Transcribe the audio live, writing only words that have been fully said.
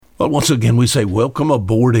Well, once again, we say welcome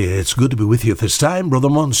aboard. It's good to be with you at this time.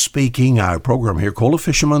 Brother Munn speaking. Our program here called A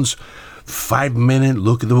Fisherman's 5-minute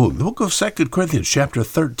look at the book of 2 Corinthians, chapter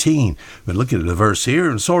 13. We're looking at the verse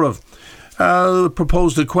here and sort of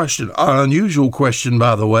proposed a question, an unusual question,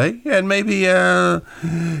 by the way, and maybe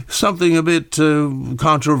something a bit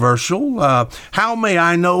controversial. How may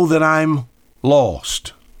I know that I'm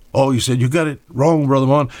lost? Oh, you said you got it wrong, Brother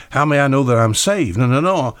Munn. How may I know that I'm saved?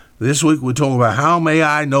 No. This week we're talking about how may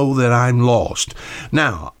I know that I'm lost.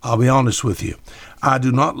 Now, I'll be honest with you. I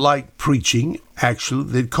do not like preaching, actually,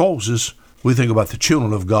 that causes, we think about the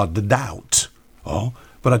children of God, to doubt. Oh,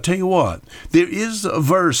 but I tell you what, there is a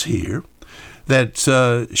verse here that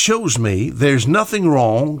shows me there's nothing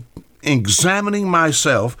wrong examining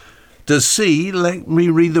myself to see. Let me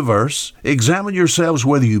read the verse. Examine yourselves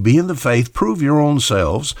whether you be in the faith. Prove your own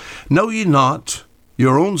selves. Know ye not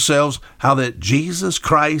your own selves how that Jesus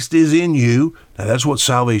Christ is in you. Now that's what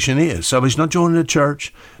salvation is. Salvation not joining the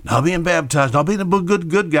church, not being baptized, not being a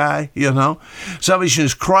good guy, you know. Salvation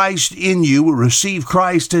is Christ in you. We receive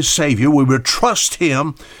Christ as Savior. We will trust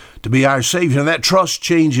Him to be our Savior. And that trust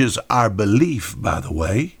changes our belief, by the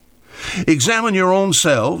way. Examine your own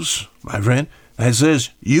selves, my friend. That says,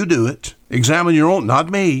 you do it. Examine your own, not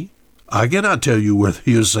me. I cannot tell you whether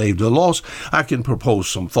you're saved or lost. I can propose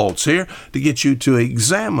some thoughts here to get you to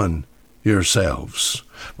examine yourselves.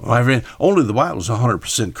 My friend, only the Bible is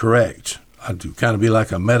 100% correct. I do kind of be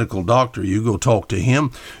like a medical doctor. You go talk to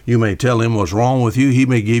him. You may tell him what's wrong with you. He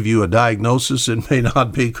may give you a diagnosis. It may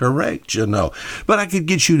not be correct, you know. But I could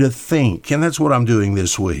get you to think, and that's what I'm doing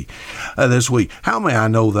this week. How may I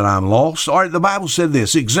know that I'm lost? All right, the Bible said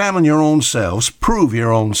this: examine your own selves, prove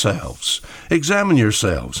your own selves. Examine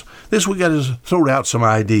yourselves. This week I just throw out some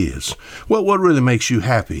ideas. Well, what really makes you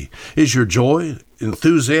happy? Is your joy,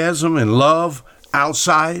 enthusiasm, and love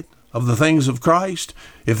outside of the things of Christ?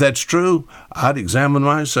 If that's true, I'd examine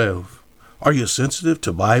myself. Are you sensitive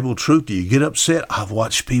to Bible truth? Do you get upset? I've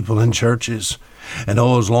watched people in churches, and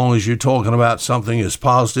as long as you're talking about something as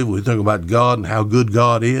positive, we think about God and how good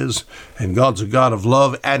God is, and God's a God of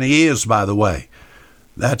love, and He is, by the way.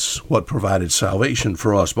 That's what provided salvation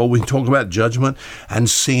for us. But we can talk about judgment and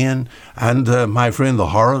sin and, my friend, the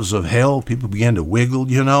horrors of hell. People begin to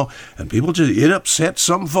wiggle, you know, and people it upsets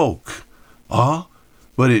some folk.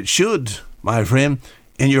 But it should, my friend,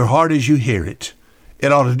 in your heart as you hear it.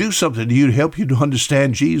 It ought to do something to you to help you to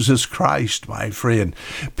understand Jesus Christ, my friend,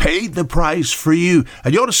 paid the price for you.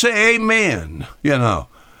 And you ought to say amen, you know.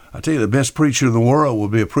 I tell you, the best preacher in the world will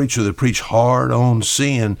be a preacher that preaches hard on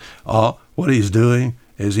sin. What he's doing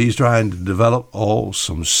is he's trying to develop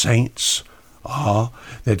some saints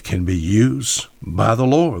that can be used by the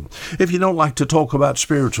Lord. If you don't like to talk about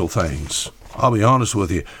spiritual things, I'll be honest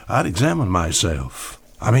with you, I'd examine myself.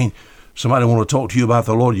 I mean, somebody want to talk to you about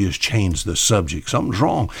the Lord, you just change the subject. Something's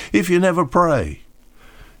wrong. If you never pray,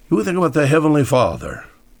 we think about the Heavenly Father.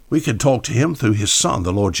 We can talk to Him through His Son,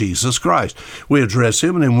 the Lord Jesus Christ. We address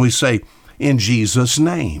Him and then we say, in Jesus'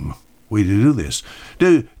 name. We do this.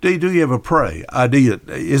 Do you ever pray?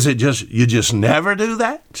 Is it just, you just never do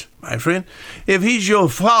that, my friend? If He's your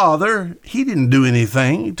Father, He didn't do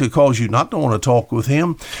anything to cause you not to want to talk with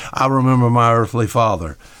Him. I remember my earthly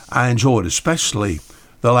father. I enjoyed especially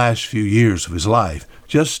the last few years of his life,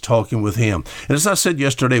 just talking with him. And as I said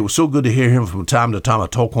yesterday, it was so good to hear him from time to time. I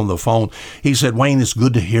talk on the phone. He said, Wayne, it's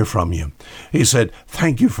good to hear from you. He said,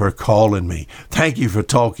 thank you for calling me. Thank you for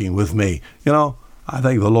talking with me. You know, I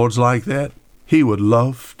think the Lord's like that. He would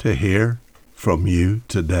love to hear from you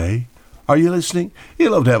today. Are you listening? He'd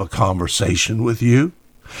love to have a conversation with you.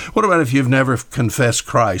 What about if you've never confessed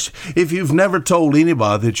Christ? If you've never told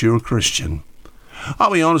anybody that you're a Christian?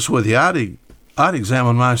 I'll be honest with you, I'd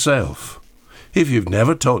examine myself. If you've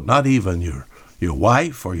never told, not even your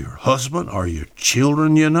wife or your husband or your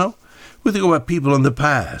children, you know. We think about people in the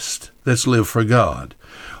past that's lived for God.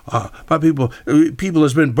 By people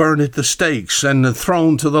that's been burned at the stakes and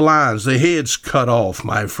thrown to the lions, their heads cut off,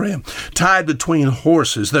 my friend, tied between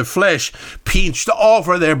horses, their flesh pinched off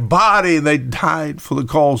of their body, and they died for the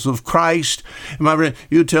cause of Christ. And my friend,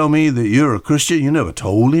 you tell me that you're a Christian, you never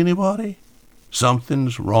told anybody?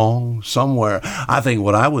 Something's wrong somewhere. I think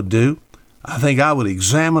what I would do, I would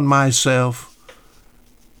examine myself,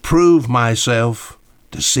 prove myself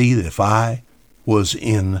to see that if I was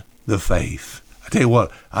in the faith. I tell you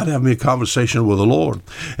what, I'd have me a conversation with the Lord,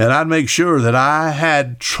 and I'd make sure that I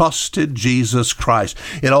had trusted Jesus Christ.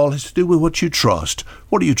 It all has to do with what you trust.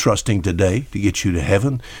 What are you trusting today to get you to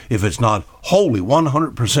heaven? If it's not wholly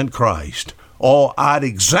 100% Christ, or I'd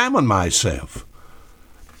examine myself.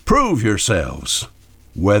 Prove yourselves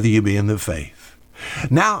whether you be in the faith.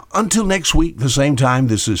 Now, until next week, the same time,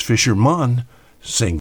 this is Fisher Munn saying